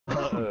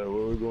Where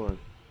we going?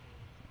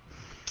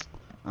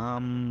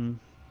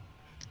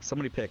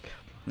 Somebody pick,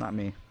 not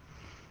me.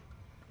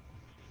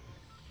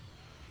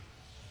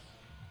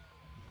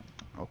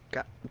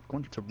 Okay, we're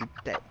going to read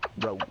that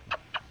road.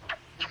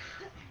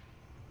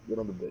 Get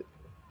on the bait.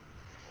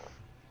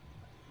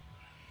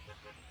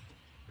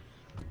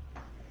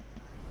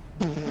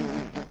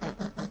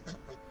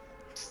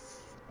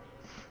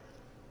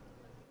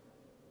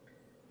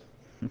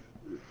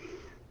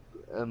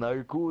 And now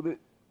you're cool with it?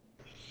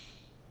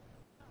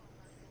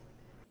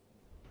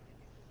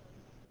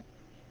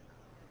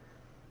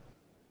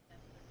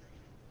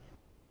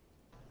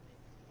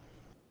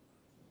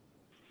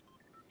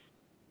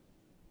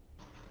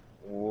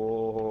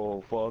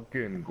 Whoa,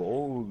 fucking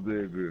gold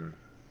digger.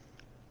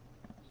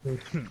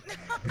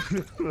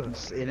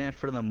 Just in it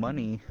for the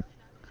money.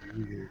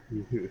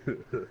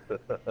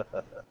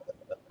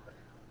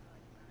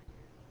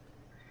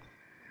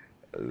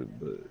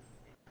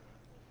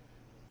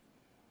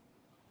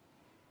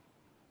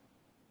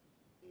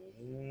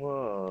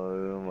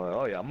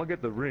 Oh yeah, I'm gonna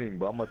get the ring,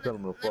 but I'm gonna tell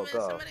him to fuck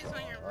off. Somebody's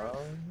on your roof.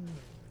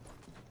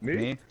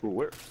 Me? Who,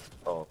 where?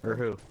 Oh. Or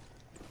who?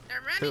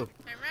 They're running. Who?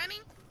 They're running.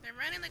 They're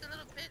running like a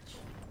little bitch.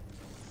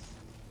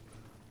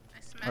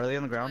 I smacked Are they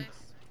on the them ground? twice.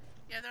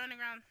 Yeah, they're on the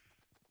ground.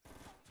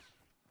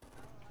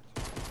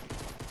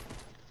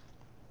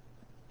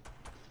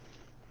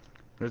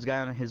 There's a guy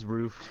on his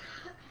roof.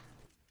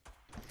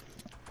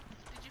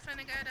 Did you find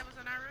the guy that was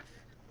on our roof?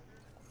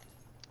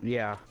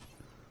 Yeah.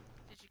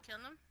 Did you kill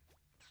him?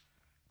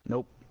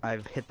 Nope.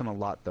 I've hit them a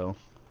lot though.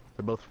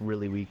 They're both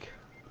really weak.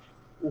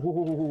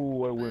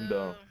 Ooh, I went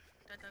down.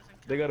 That doesn't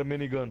count. They got a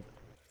minigun.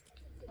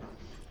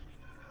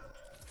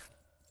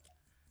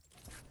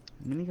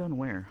 Minigun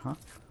where, huh?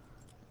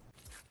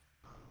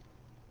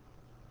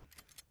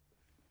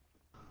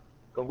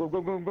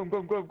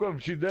 Come.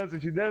 She's dancing,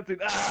 she's dancing.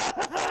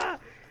 Ah!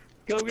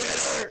 Come get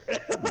her.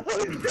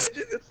 She's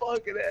just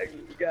fucking angry.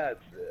 God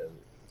damn it.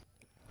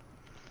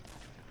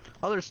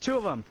 Oh, there's two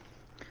of them.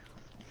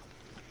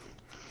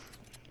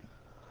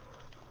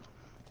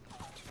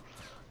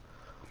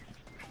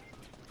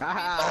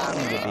 Ah,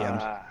 I'm good,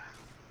 DM'd. Are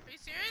you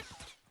serious?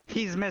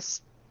 He's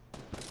missed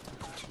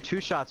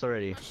 2 shots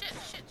already. Oh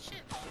shit.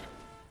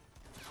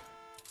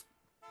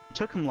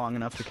 Took him long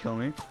enough to kill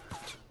me.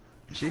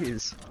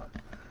 Jeez.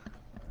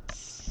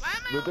 Why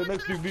am I Look always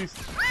next to you, in the- Beast.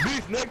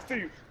 Beast next to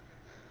you.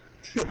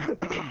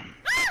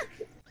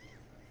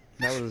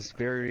 That was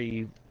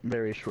very,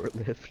 very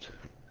short-lived.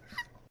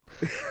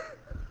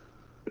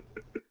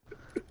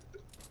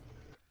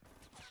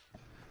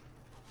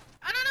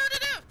 I don't know what to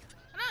do.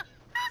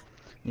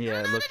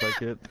 Yeah, it looked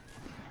like it.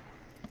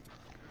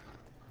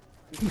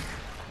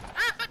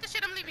 Ah, fuck this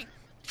shit. I'm leaving.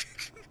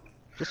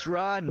 Just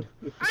run!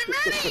 I'm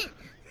running.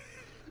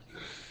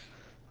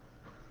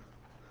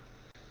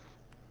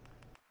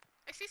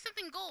 I see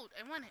something gold.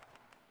 I want it.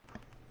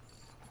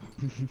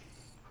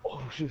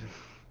 Oh shit.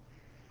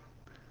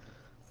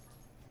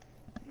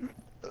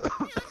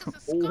 Look, it's a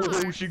Oh,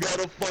 scar. she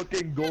got a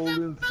fucking There's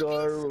golden a fucking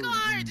scar.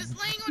 scar just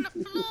laying on the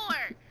floor.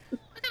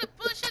 What kind of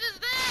bullshit is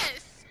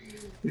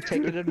this?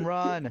 Take it and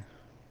run!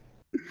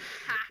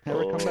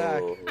 Never come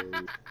back.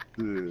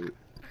 Shit.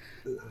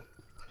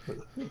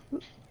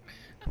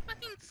 A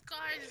fucking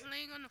scar just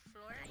laying on the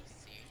floor. Are you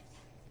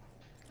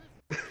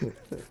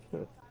serious?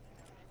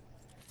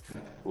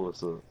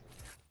 What's up?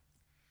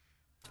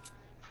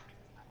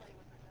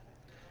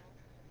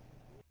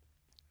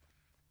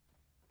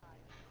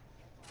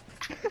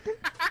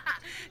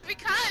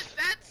 Because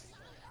that's.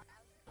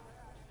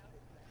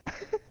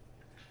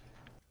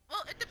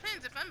 Well, it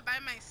depends. If I'm by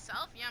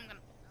myself, yeah, I'm gonna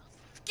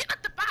get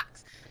out the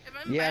box. If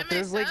I'm Yeah, by if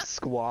there's like myself,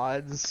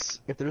 squads,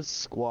 if there's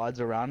squads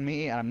around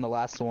me and I'm the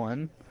last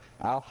one,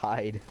 I'll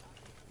hide.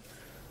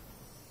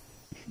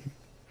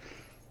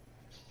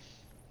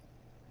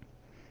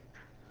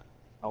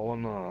 I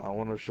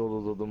wanna show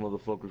those other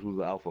motherfuckers who's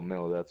the alpha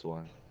male. That's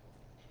why.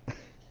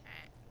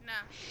 no.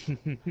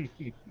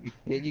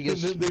 Yeah, you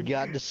got And then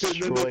got they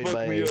destroyed fuck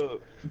by. me up.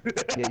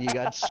 Yeah, you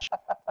got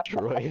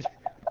destroyed.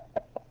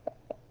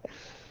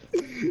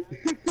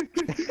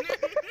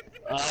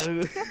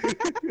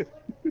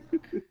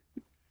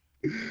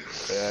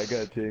 Yeah, I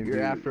gotta change Your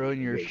it. afro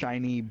and your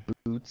shiny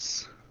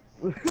boots,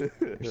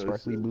 your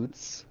sparkly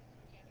boots.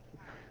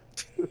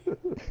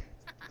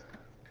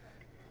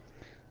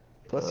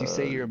 Plus, you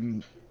say you're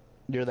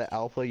the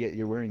alpha, yet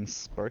you're wearing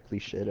sparkly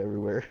shit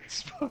everywhere.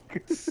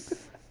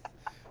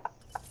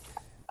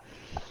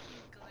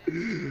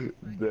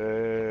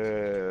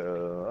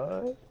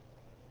 Damn.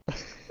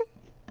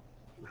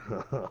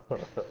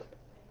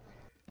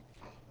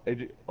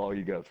 Hey, oh,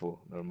 you got full.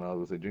 Never mind. I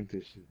was gonna say, drink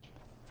this shit.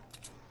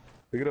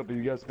 Pick it up if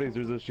you got space.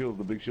 There's a shield,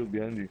 the big shield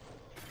behind you.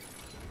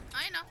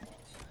 I know.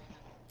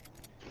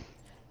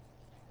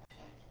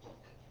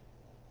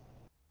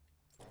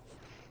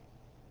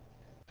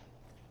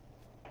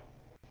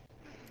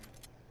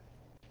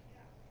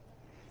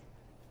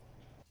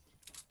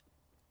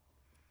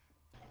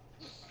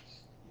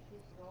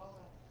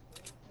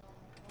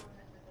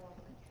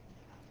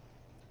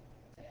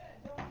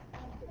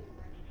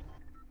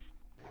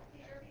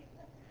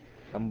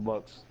 Ammo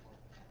box.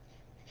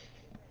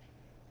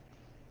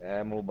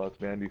 Ammo box.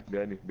 Behind you.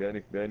 Behind you. Behind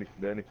you. Behind you.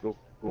 Behind you. Go.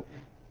 Go.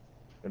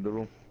 In the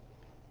room.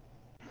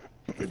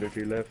 Right there to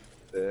your left.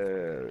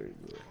 There you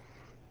go.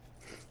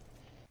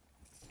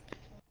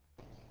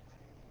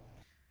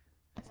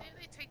 I say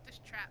they take this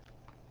trap.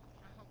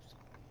 I hope so.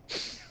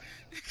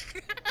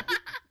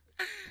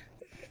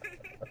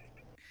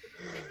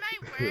 It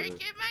might work.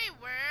 It might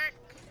work.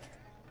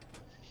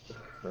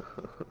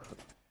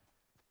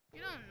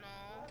 You don't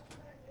know.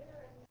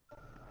 A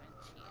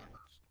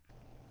chance.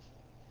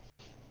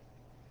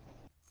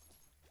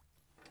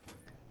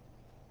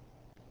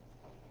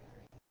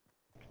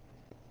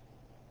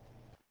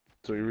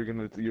 So you're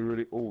gonna, you're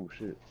ready? Oh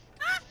shit.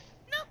 Ah!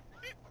 No!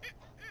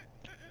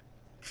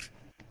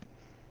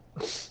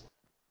 Is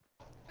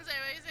that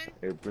what you're saying?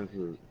 Hey,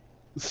 princess.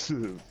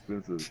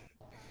 Princess.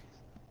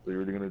 So you're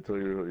really gonna tell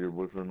your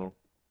boyfriend no?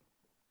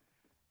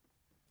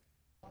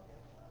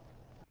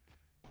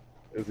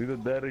 Is he the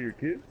dad of your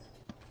kids?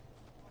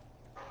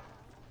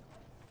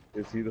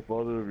 Is he the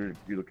father of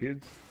your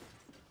kids?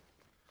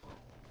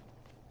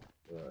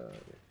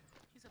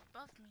 He's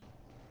above me.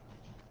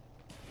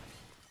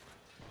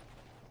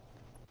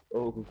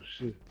 Oh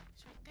shit.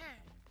 He's right there.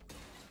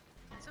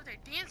 He's up there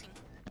dancing.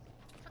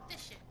 Fuck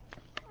this shit.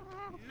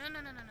 No, no, no,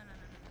 no, no, no, no,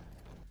 no.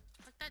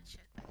 Fuck that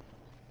shit.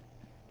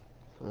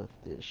 Fuck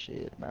this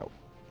shit, I'm out.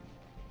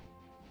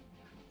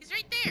 He's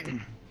right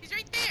there. He's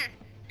right there.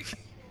 He's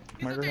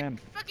Murder up there him.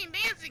 fucking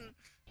dancing.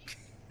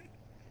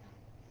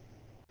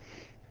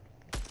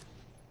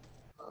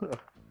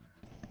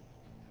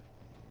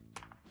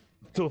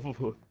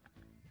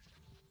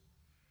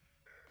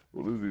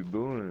 What is he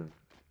doing?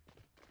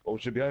 Oh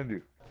shit, behind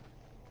you.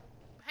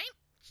 Hey,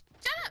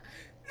 shut up.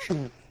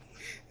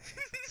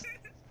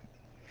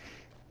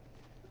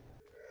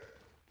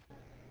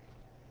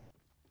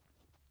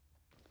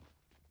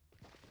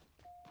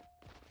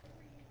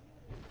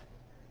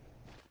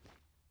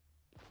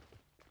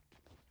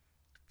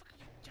 What are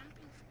you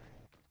jumping for?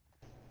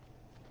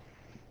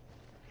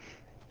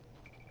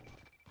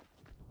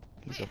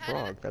 He's Wait, a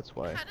frog, that's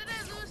why. How did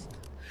I lose?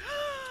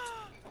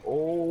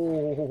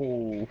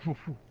 Oh.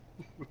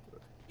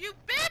 You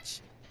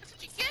bitch! That's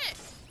what you get!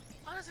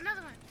 Oh, there's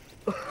another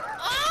one.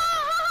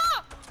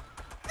 Oh!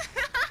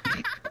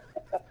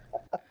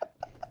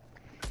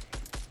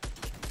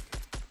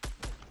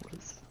 What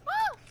is...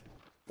 Woo!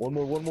 One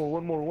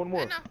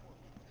more. I know.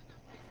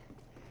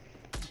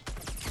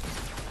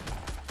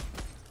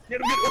 Get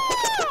him, get him.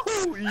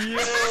 Oh,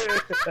 yeah.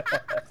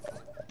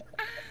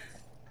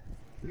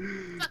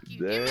 Fuck you.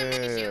 Give me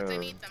mini shields. I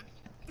need them.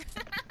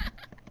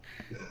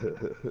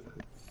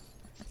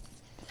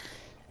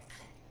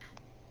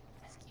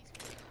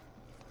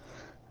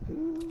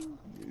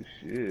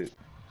 Shit.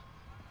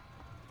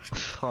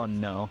 Oh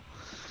no.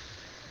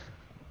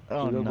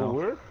 Oh You gonna go no.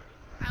 where?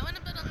 I want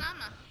to build a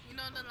llama. You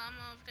know the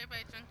llama over there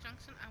by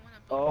Junction? I want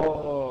to build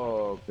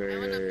Oh, okay. I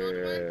wanna build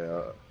one.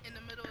 Yeah. in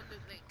the middle of the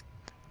lake.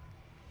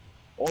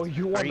 Oh,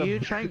 you want Are to? you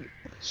trying...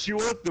 She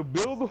wants to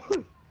build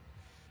one.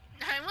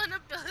 I want to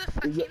build a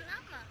fucking llama.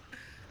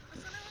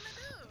 That's what I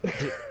want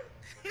to do.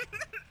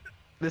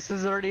 This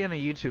is already in a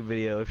YouTube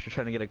video if you're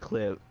trying to get a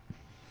clip.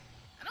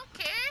 I don't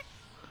care.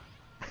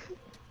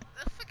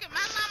 Fuck it, my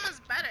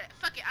llama's better.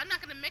 Fuck it, I'm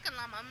not gonna make a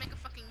llama. I'll make a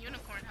fucking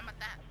unicorn. How about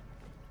that?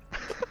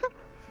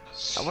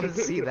 I want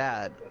to see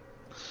that.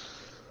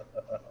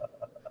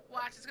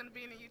 Watch, it's gonna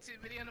be in a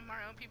YouTube video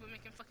tomorrow. People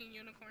making fucking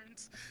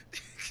unicorns.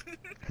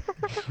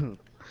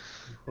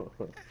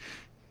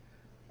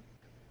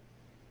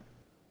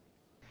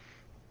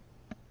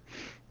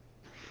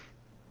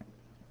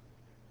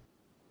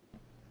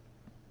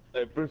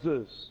 Hey,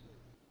 princess.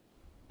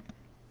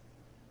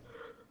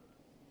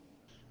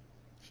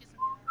 She's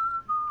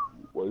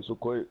Why you so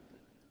quiet?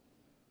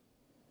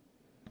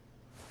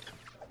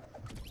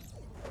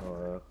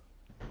 Oh,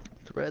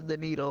 Thread the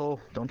needle.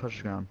 Don't touch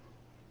the ground.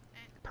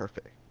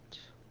 Perfect.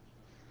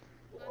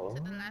 going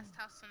to the last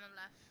house on the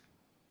left.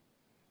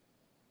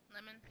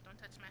 Lemon, don't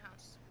touch my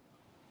house.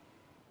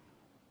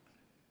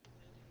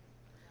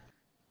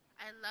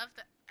 I love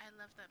that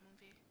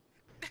movie.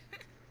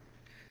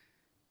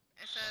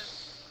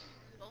 It's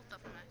both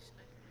of them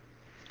actually.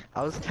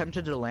 I was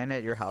tempted to land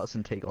at your house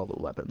and take all the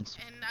weapons.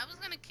 And I was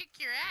gonna kick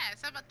your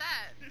ass. How about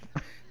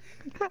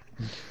that?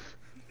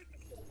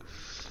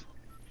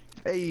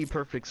 Hey,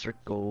 perfect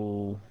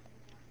circle.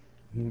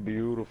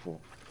 beautiful.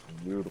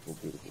 Beautiful,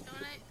 beautiful.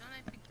 Don't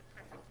I pick the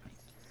perfect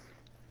places?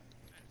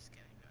 I'm just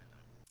kidding. No, I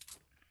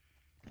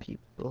don't.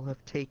 People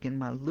have taken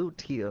my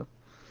loot here.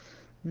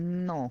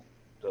 No.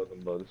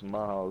 Talking about this is my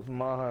house. This is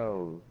my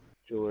house.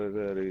 Show ass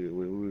out of here.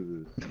 Wait, who is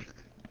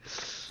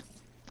this?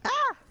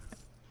 Ah!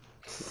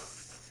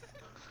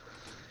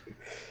 Okay,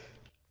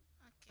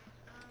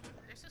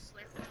 there's a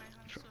slurp in my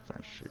house. So That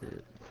if you want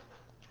shit.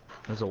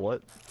 There's a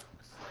what? a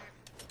slurp.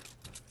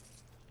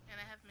 And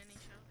I have mini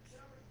shields.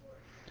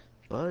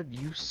 Bud,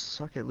 you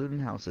suck at looting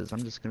houses.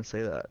 I'm just gonna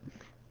say that.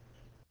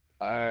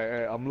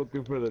 I'm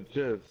looking for the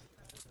chest.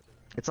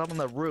 It's up on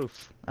the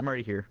roof. I'm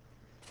already here.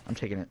 I'm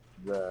taking it.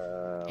 You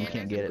Yeah,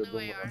 can't there's get a it,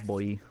 blue AR.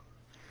 boy.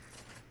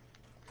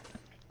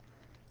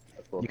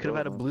 You could have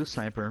had a blue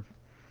sniper.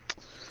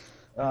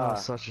 Oh,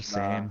 such a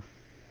shame.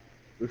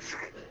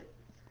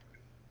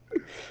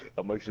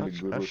 I'm actually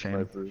Such good a with shame.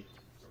 snipers.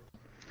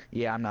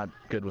 Yeah, I'm not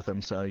good with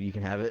them, so you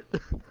can have it.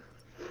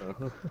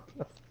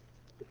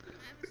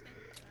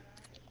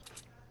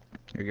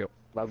 Here you go.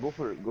 Now go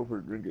for it. Go for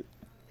it. Drink it.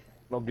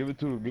 No, give it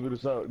to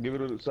sour. Give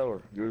it to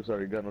sour. Give it to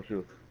sour. You got no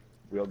shield.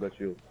 We all got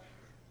shield.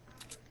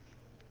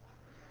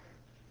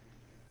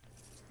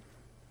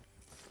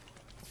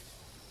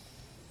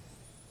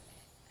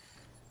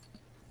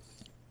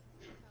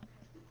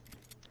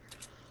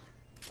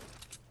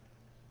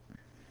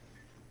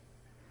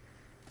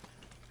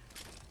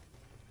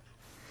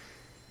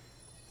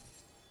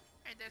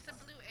 Hey, there's a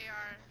blue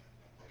AR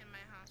in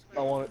my house.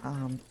 I want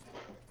it.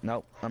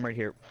 Nope, I'm right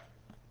here.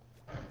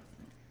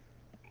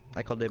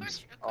 I called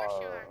dibs. Of course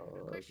you are.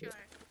 Of course you Okay.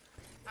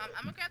 are.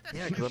 I'm gonna grab that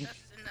Yeah, sword 'cause I'm-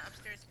 that's in the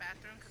upstairs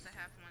bathroom because I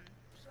have one.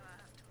 So I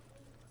have to.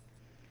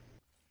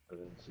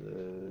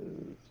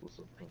 Princess, what's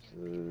up,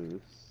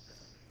 princess?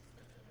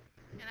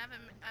 And I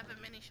have a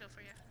mini shield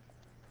for you.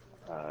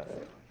 Alright.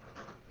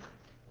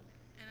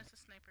 And it's a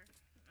sniper.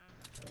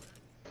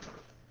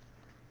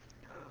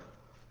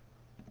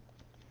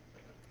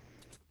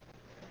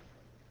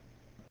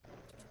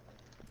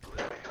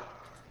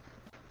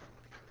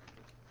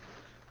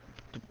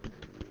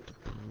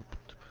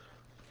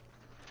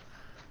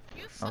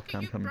 You Okay,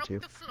 I'm you coming broke too.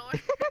 the floor.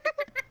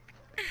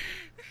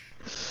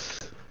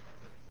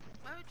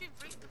 Why would you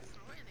break the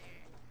floor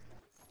there?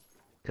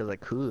 Because I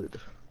could.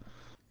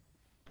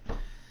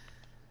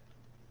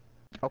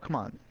 Oh, come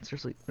on.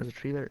 Seriously, there's a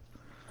tree there.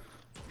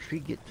 Tree,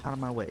 get out of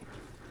my way.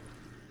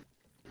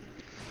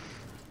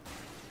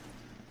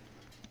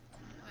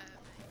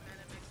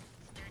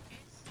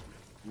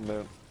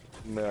 Staircase?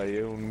 Me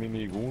hallé un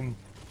minigun.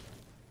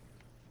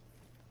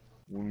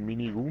 Un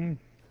minigun.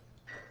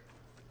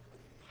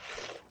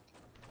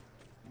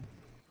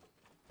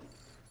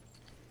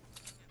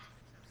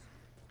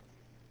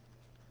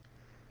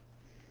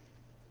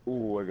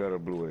 Ooh, I got a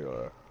blue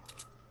AR.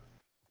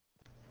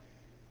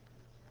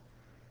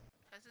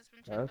 Has this been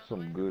checked That's all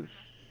the some way? good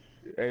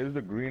shit. Hey, there's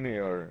a green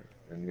AR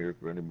in here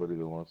for anybody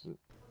that wants it.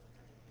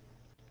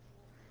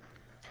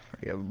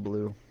 You have a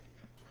blue.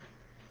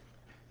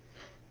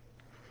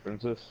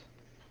 Princess?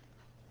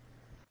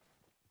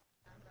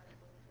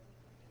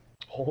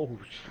 Oh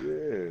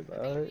shit, I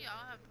think alright. we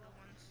all have blue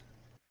ones.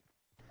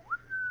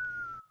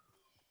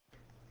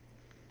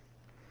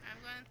 I'm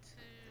going to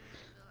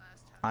the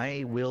last house.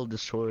 I will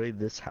destroy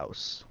this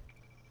house.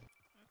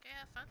 Okay,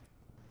 have fun.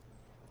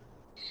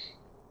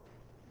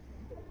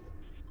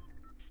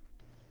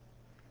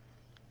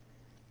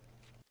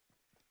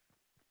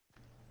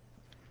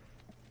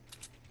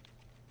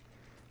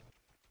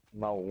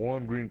 Not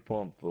one green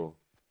pump though.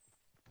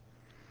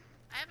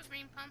 I have a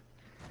green pump.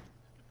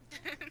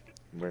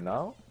 Right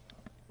now?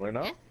 Right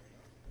now? Yeah.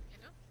 You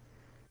do?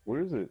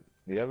 Where is it?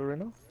 You have it right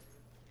now?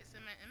 It's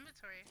in my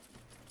inventory.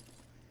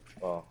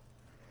 Oh.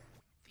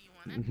 Do you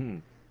want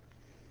it?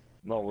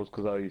 No, it was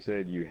because how you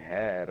said you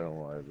had. I'm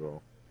like,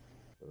 bro.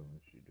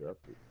 She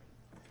dropped it.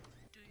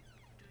 Do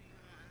you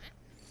want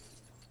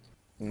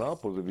it? No,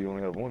 because if you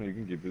only have one, you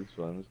can keep it. It's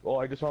fine. Oh,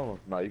 I just found one.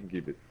 Nah, you can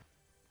keep it.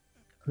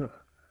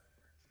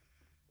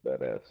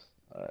 Badass.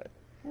 Alright.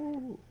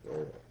 Ooh,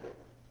 yeah.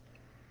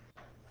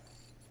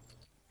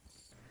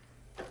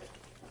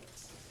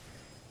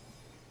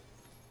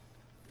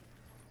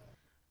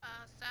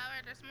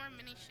 Sour, there's more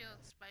mini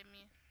shields by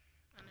me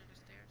under the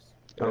stairs.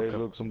 Hey, Okay.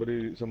 look,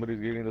 somebody's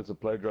getting the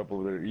supply drop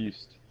over there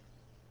east.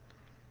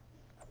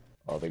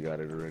 Oh, they got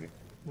it already.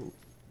 Ooh.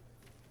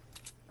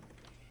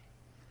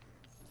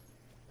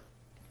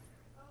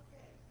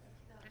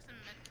 There's a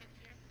med kit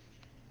here.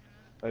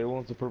 Hey, who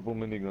wants a purple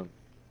minigun?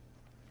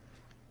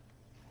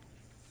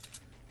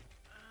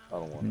 I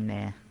don't want it.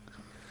 Nah.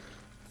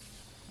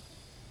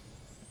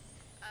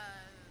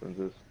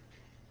 Princess.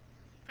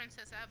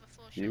 Princess, I have a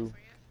full You? shield for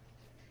you.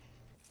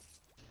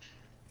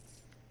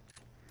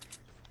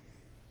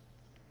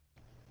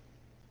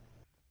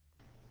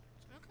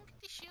 Someone come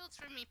get these shields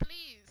for me,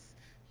 please.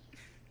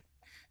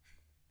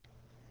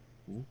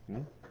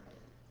 Mm-hmm.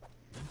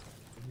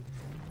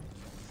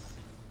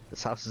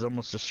 This house is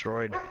almost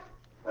destroyed. Oh,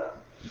 you're happy.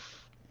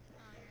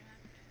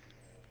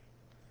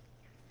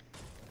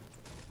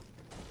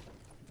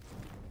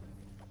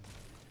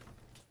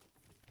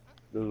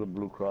 There's a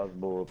blue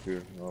crossbow up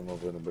here. I don't know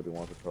if anybody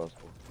wants a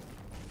crossbow.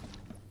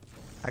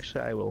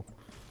 Actually, I will.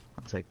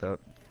 I'll take that.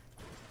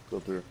 It's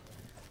up here.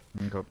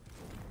 Okay.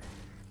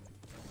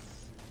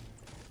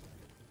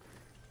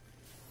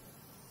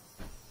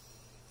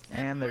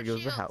 And there More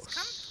goes the shields.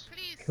 house. Come,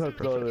 please, Cut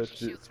somebody all come that get these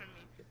shit. shields from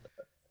me.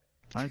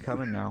 I'm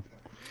coming now.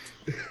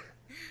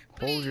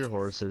 Hold your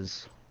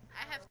horses.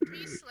 I have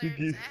 3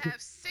 slurps, I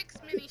have 6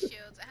 mini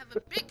shields, I have a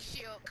big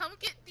shield. Come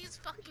get these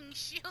fucking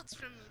shields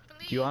from me,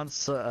 please. Do you want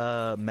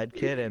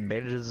medkit and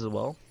bandages as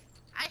well?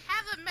 I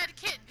have a med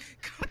kit.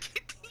 Come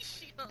get these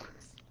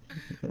shields.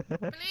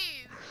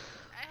 Please.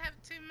 I have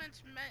too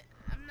much med.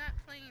 I'm not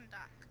playing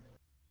Doc.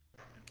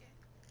 Okay.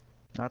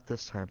 Not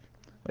this time.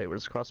 Wait,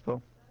 where's the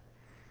crossbow?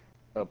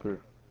 Up here.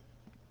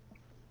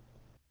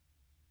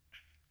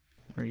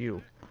 Where are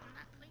you? I'm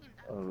not playing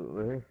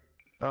that. There.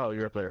 Oh,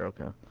 you're up there.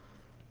 Okay.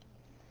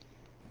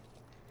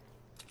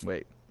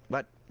 Wait.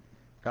 What?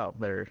 Oh,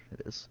 there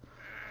it is.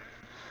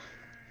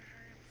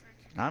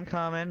 I'm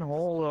coming.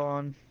 Hold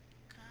on.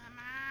 Come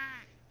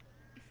on.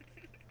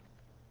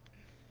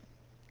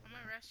 I'm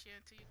gonna rush you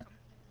until you come.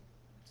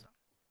 So.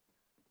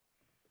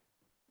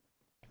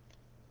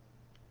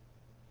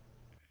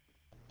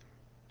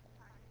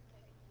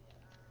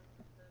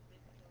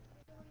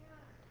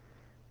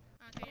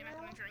 Okay, you're not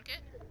gonna drink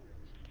it?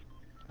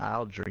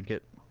 I'll drink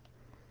it.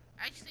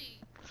 Actually,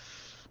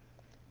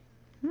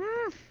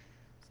 Hmm.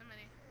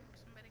 somebody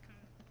come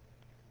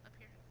up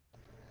here.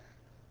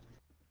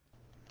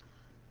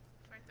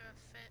 Before I throw a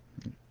fit.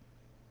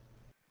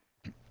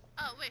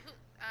 Oh, wait, who?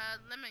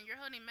 Lemon, you're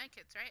holding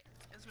medkits, right?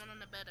 There's one on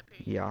the bed up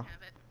here. You Yeah. can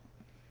have it.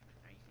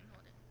 Or you can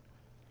hold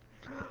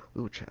it.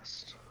 Ooh,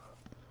 chest.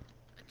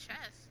 A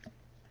chest?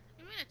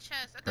 You mean a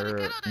chest? I thought I Or,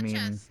 got I out a mean,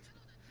 chest.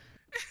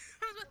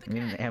 I was about to I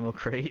mean an get. ammo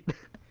crate.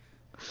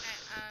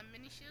 Alright,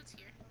 mini shields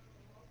here.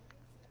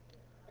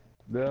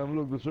 Damn,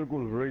 look, the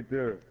circle's right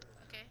there.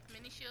 Okay,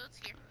 mini shields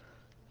here.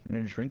 You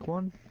gonna drink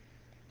one?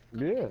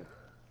 Yeah.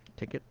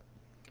 Take it.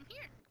 Come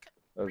here.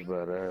 That's Bring.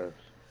 badass.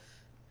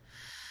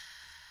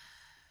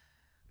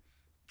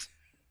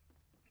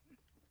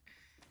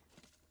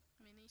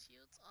 Mini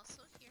shields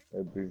also here.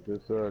 Hey,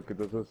 princesa, ¿qué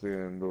estás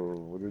haciendo?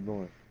 What are you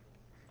doing?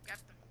 Grab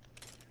them.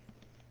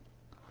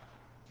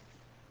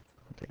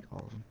 I'll take all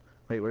of them.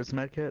 Wait, where's the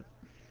medkit?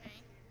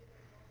 Okay.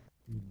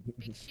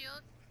 Big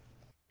shield.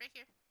 Right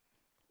here.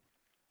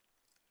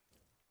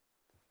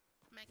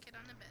 Medkit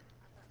on the bed.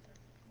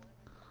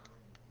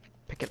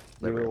 Pick it.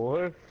 There we You know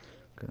go. what?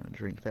 Gonna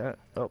drink that.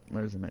 Oh,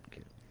 there's the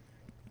medkit.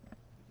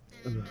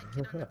 And then medkit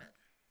on the bed.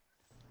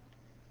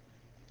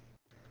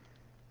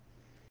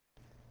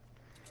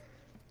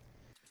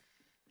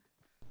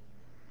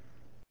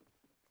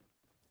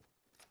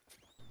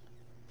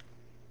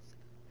 So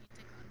you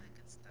take all that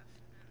good stuff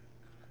and I'm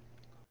gonna go.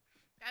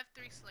 I have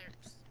 3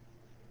 slurps.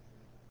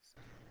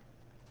 So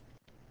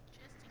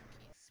just in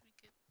case we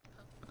could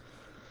poke.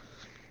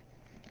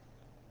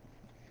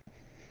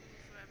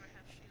 Move whoever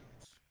have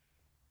shields.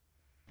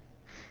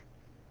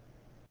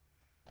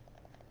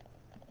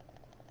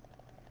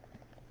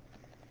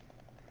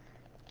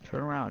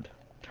 Turn around.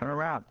 Turn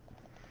around.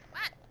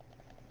 What?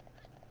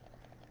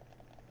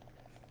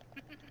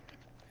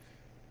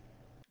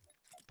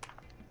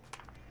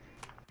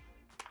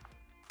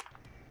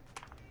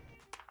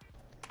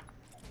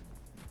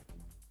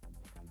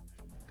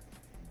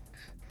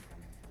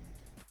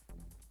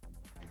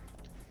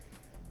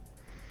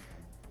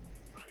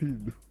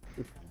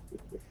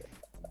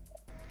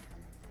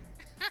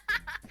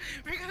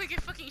 We're gonna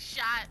get fucking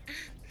shot.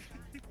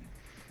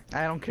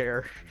 I don't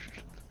care.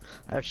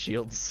 I have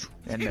shields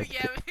and Yeah, we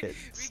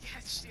medkits.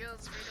 got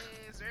shields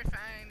for this. We're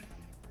fine.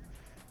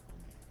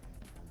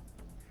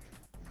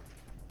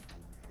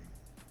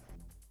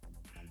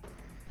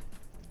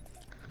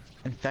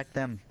 Infect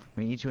them.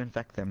 We need to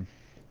infect them.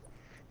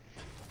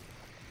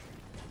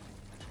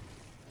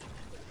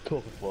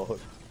 So fuck.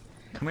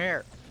 Come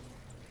here.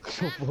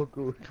 So fuck.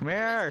 Come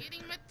here.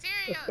 Eating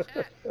material.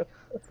 Shut up.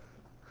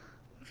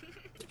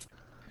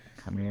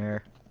 Come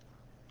here.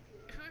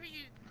 Who are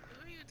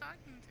you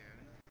talking to?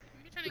 Who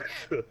are you trying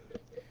to get?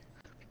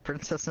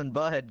 Princess and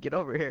Bud, get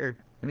over here.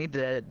 We need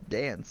to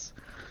dance.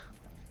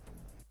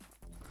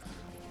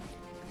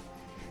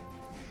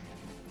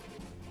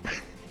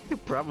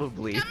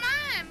 Probably. Come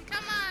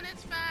on,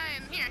 it's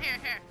fine. Here,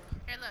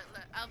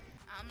 look. I'll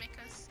make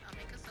us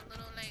a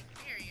little like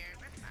barrier.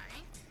 We're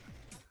fine.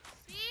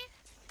 See?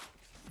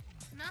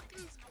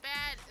 Nothing's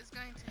bad is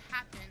going to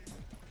happen.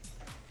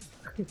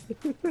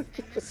 In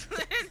this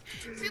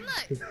See,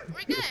 look,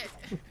 we're good.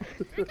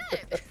 We're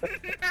good.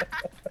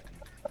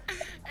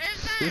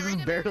 It's fine, This we're is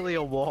gonna- barely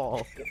a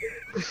wall. Hey,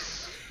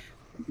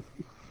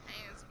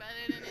 it's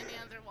better than any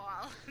other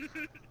wall.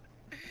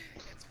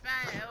 It's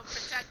fine. It'll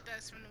protect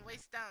us from the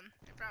waist down.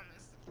 I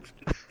promise.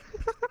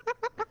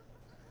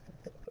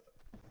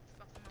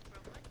 Fuck them up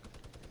real quick.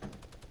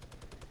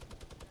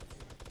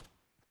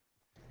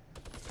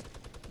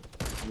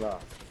 Nah.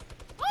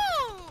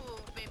 Woo,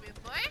 baby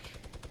boy.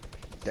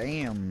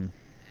 Damn.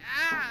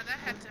 Ah, that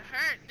had to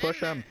hurt. Push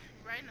didn't him.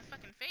 it? Right in the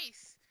fucking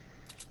face.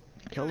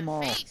 Kill In them the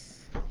all. face.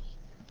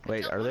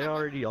 Wait, killed are one they of 'em.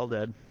 already all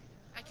dead?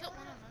 I killed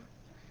one of them.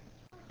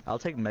 I'll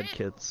take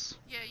medkits.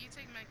 Yeah, you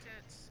take my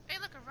kids. Hey,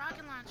 look, a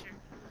rocket launcher.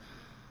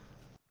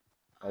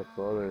 I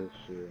saw that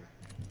shit.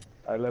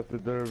 I left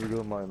it there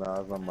because my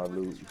nah, it's not my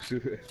loot.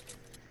 Somebody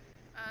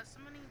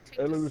take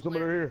Hey, the look, there's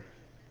somebody slurp. here.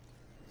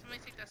 Somebody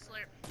take that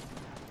slurp.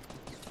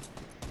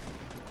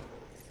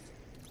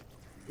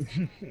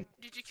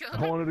 Did you kill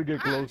him? I wanted to get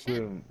Ah, close shit.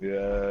 to him.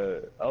 Yeah,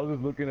 I was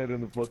just looking at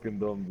him, the fucking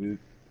dumb bitch.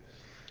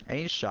 I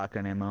need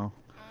shotgun ammo.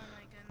 Oh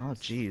my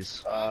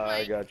goodness. Oh jeez.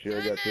 I got you. I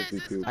got Goodness,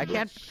 52. it's I so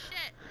can't- much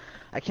Shit.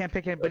 I can't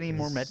pick up any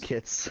more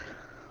medkits.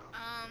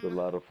 It's a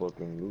lot of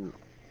fucking loot.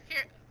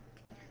 Here,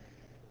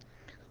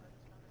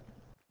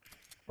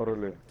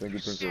 Orale, thank you,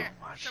 princess. here.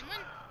 Someone,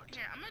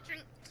 Here, I'm gonna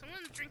drink. Someone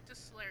drink the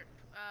slurp.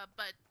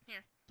 But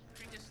here,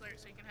 drink the slurp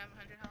so you can have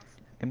 100 health.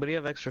 Anybody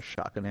have extra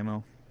shotgun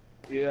ammo?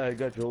 Yeah, I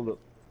got you. Hold up.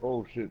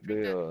 Oh shit,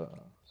 Drink they that.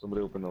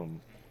 somebody opened them. I'm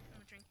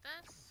gonna drink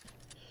this,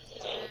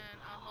 and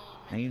I'll hold.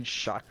 I need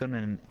shotgun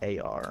and an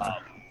AR.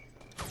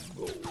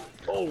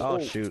 Oh, Oh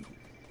shoot.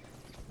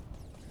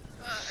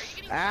 Are you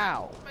getting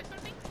Ow. shot by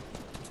something?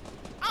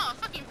 Oh, a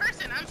fucking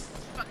person. I'm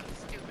fucking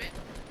stupid.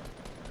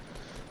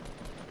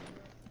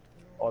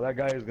 Oh, that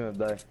guy is gonna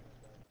die.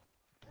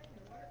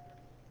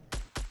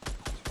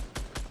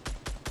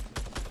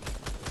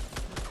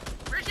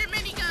 Where's your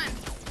minigun?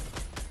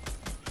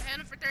 I had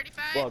him for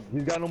 35. Fuck,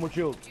 he's got no more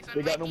shield. He's on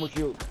They got my no more feet.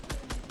 shield.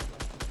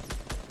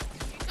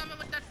 You coming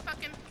with that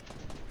fucking...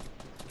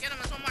 Get him,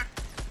 there's one more.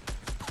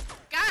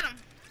 Got him!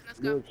 Let's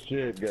go. Good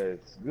shit,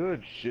 guys.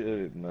 Good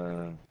shit,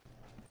 man.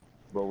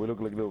 Bro, we look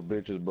like little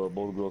bitches, but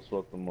both girls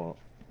fucked them up.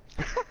 What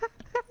the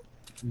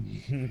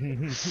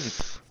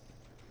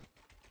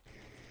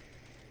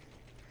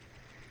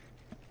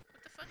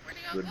fuck, where'd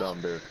they all They're go?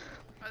 down there.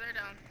 Oh, they're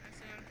down. I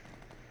see him.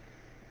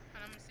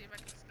 Hold on, let me see if I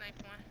can snipe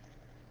one.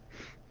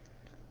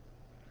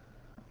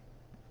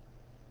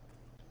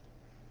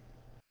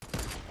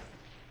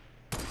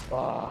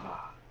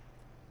 Ah.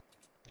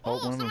 Oh, one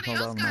of them somebody fell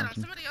else down the got him.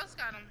 mountain. Somebody else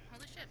got him.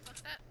 Holy shit, fuck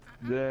that.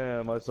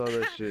 Damn, I saw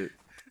that shit.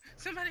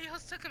 Somebody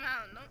else took him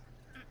out. No.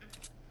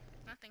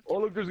 Nothing. Oh,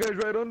 look, there's guys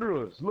right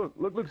under us. Look,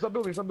 look, look, stop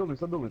building, stop building,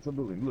 stop building, stop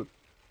building. Look,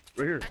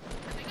 right here. I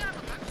think I have a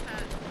launch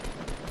pad.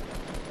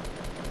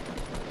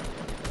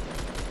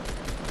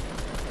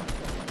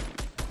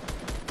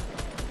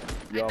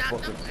 Y'all I knocked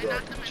fucking him. I suck.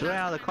 knocked him. So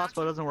yeah, the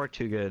crossbow doesn't work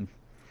too good.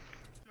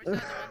 Where's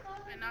the other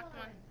one? I knocked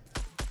one.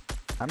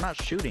 I'm not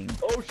shooting.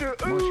 Oh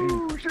shit! I'm not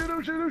shooting. Oh shit!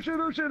 Oh shit! Oh shit!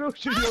 Oh shit! Oh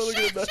shit! Oh Y'all look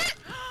shit! at that. Shit!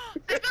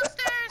 They built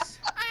stairs.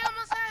 I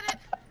almost had it.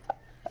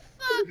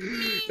 Fuck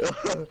me.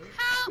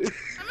 Help!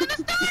 I'm in the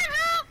storm.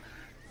 Help!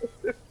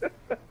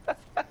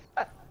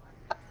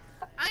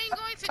 I ain't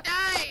going to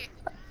die.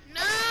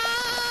 No!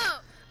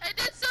 I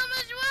did so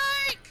much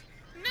work.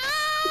 No!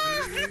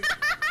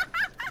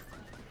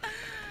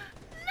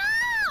 No!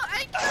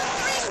 I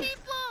killed 3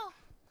 people.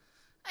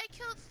 I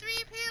killed 3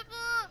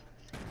 people.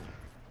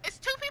 It's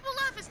 2 people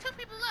left. It's 2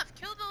 people left.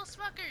 Kill those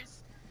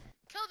fuckers.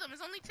 Kill them.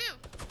 It's only 2.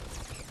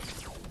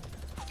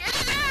 Get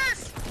his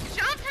ass!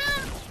 Jump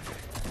him!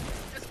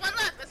 There's 1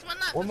 left. There's 1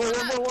 left. One more,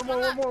 one more, one more,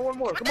 one more, one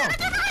more. Come on. Right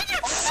there behind you!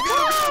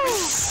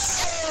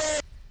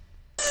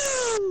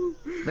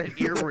 The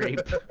ear rape.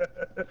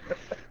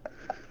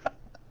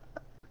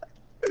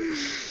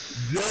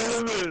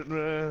 Damn it,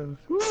 man.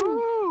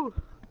 Woo!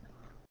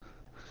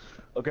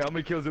 Okay, how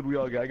many kills did we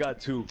all get? I got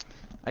 2.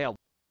 I got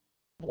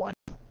 1.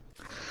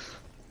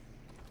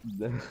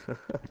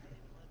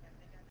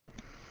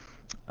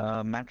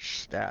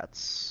 Match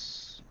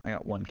stats. I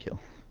got 1 kill.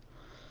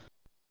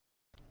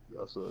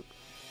 Y'all suck.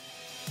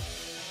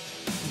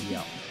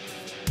 Yeah.